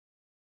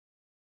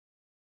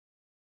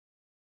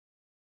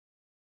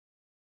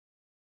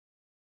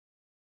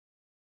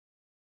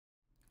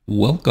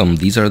Welcome.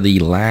 These are the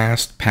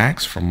last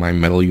packs from my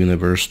Metal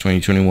Universe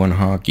 2021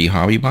 Hockey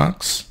Hobby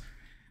Box.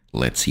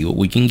 Let's see what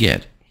we can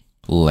get.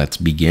 Let's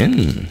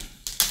begin.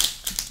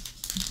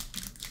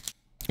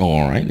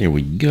 Alright, there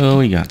we go.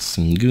 We got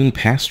Sengun,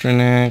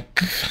 Pastrnak,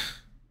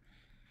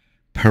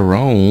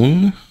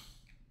 Perron.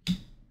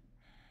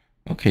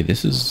 Okay,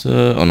 this is,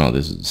 oh no,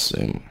 this is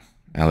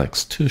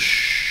Alex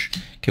Tush.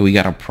 Okay, we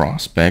got a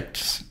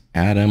prospect,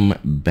 Adam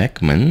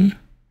Beckman.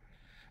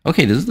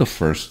 Okay, this is the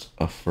first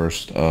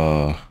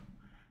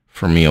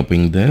for me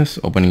opening this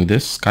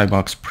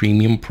Skybox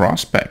Premium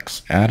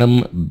Prospects,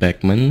 Adam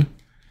Beckman.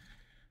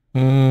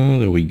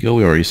 There we go.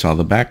 We already saw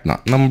the back,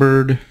 not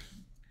numbered.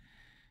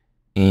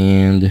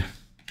 And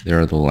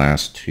there are the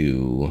last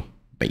two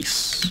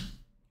base.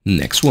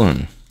 Next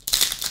one.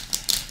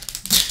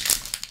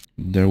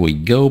 There we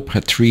go,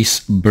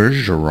 Patrice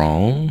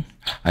Bergeron.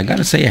 I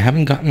gotta say, I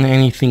haven't gotten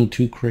anything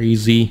too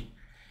crazy.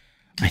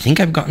 I think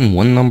I've gotten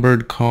one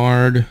numbered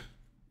card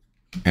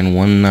and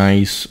one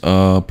nice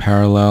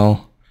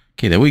parallel.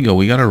 Okay, there we go.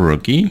 We got a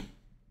rookie.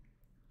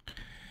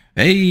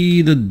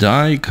 Hey, the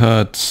die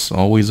cuts.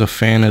 Always a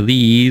fan of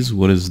these.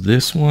 What is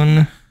this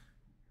one?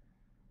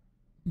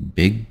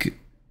 Big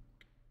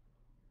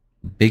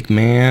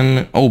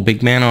man. Oh,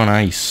 big man on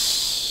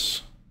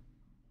ice.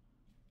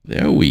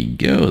 There we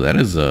go. That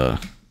is a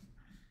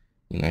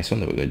nice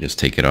one. That we're gonna just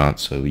take it out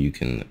so you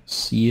can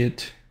see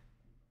it.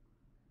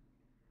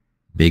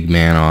 Big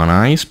man on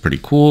ice. Pretty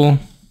cool.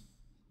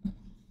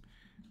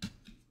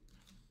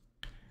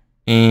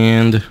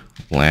 And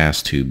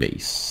last two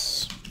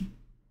base.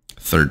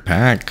 Third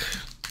pack.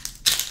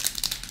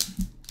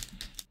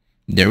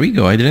 There we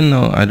go. I didn't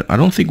know. I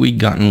don't think we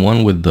gotten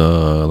one with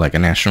the like a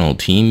national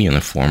team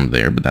uniform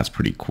there, but that's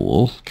pretty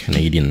cool.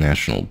 Canadian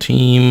national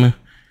team.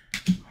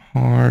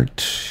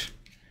 Heart.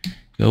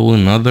 Go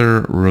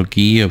another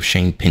rookie of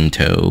Shane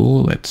Pinto.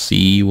 Let's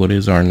see what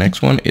is our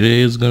next one. It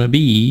is gonna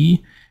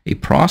be a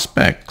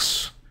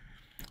prospects.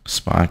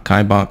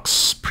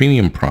 Skybox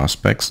Premium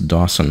Prospects,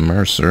 Dawson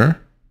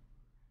Mercer.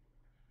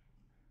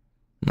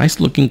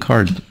 Nice looking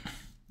card.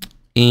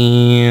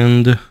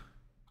 And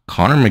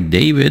Connor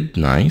McDavid,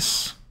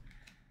 nice.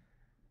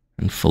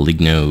 And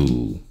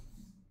Foligno.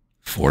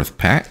 Fourth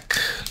pack.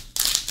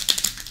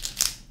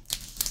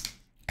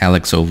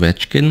 Alex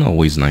Ovechkin,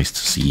 always nice to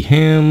see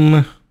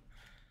him.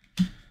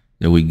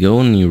 There we go,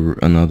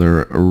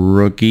 another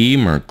rookie,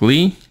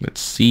 Merkley.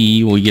 Let's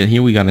see what we get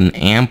here. We got an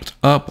amped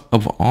up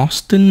of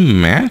Austin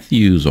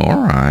Matthews,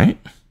 all right.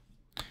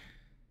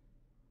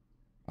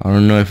 I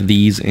don't know if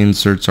these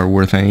inserts are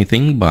worth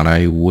anything, but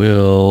I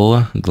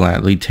will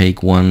gladly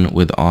take one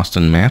with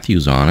Austin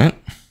Matthews on it.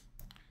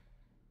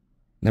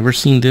 Never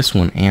seen this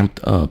one amped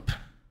up.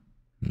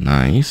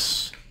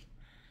 Nice.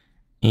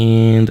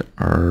 And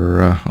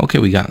our, okay,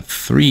 we got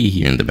three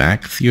here in the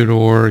back.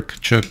 Theodore,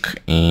 Tkachuk,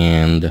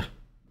 and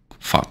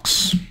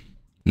Fox.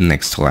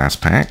 Next to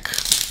last pack.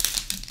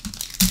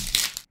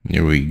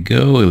 Here we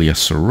go, Ilya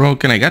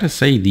Sorokin. I gotta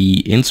say,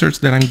 the inserts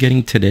that I'm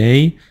getting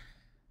today,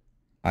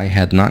 I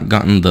had not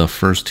gotten the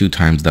first two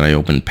times that I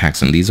opened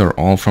packs, and these are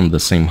all from the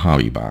same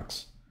hobby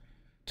box.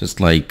 Just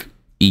like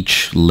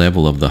each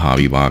level of the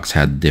hobby box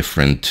had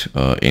different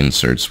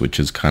inserts, which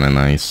is kind of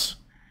nice.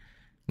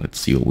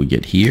 Let's see what we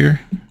get here.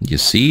 You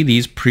see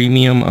these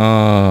premium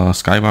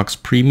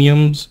Skybox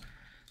Premiums?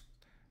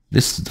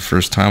 This is the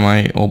first time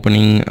I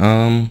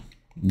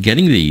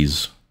getting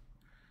these.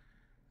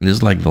 This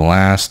is like the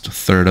last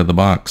third of the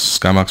box.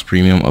 Skybox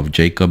Premium of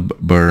Jacob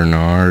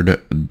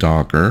Bernard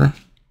Docker.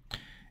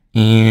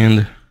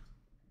 And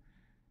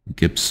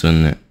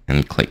Gibson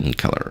and Clayton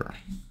Keller.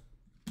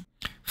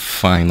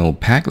 Final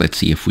pack. Let's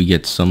see if we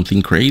get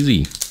something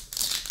crazy.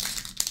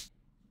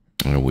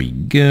 There we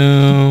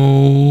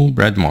go.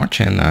 Brad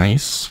Marchand,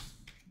 nice.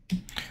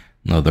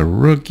 Another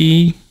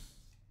rookie.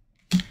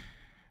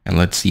 And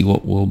let's see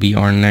what will be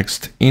our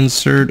next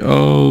insert.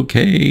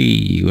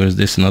 Okay, where's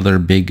this? Another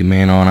big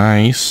man on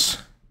ice.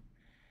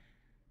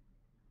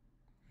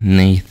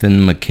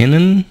 Nathan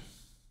McKinnon.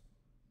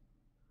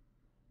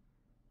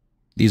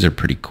 These are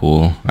pretty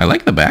cool. I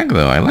like the back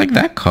though. I like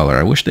that color.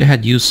 I wish they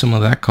had used some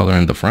of that color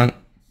in the front.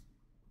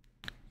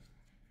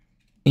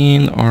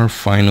 And our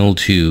final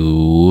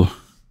two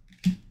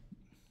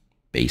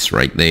base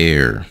right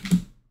there.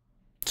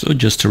 So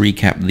just to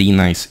recap the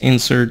nice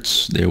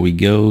inserts, there we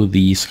go.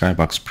 The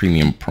Skybox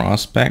Premium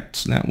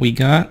Prospects that we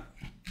got.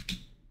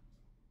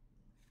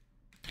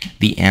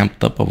 The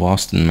amped up of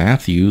Austin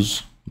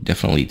Matthews.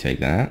 Definitely take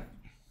that.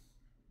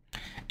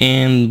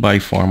 And by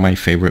far my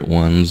favorite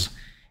ones,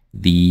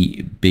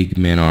 the big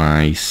man on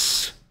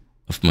ice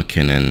of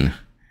McKinnon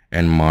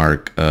and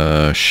Mark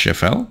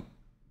Schiffel,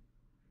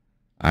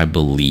 I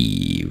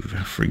believe.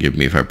 Forgive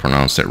me if I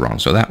pronounced it wrong.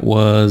 So that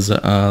was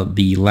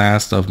the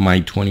last of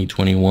my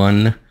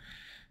 2021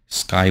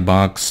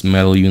 Skybox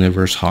Metal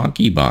Universe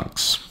Hockey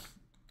Box.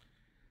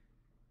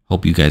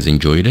 Hope you guys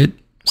enjoyed it.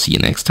 See you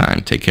next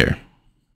time. Take care.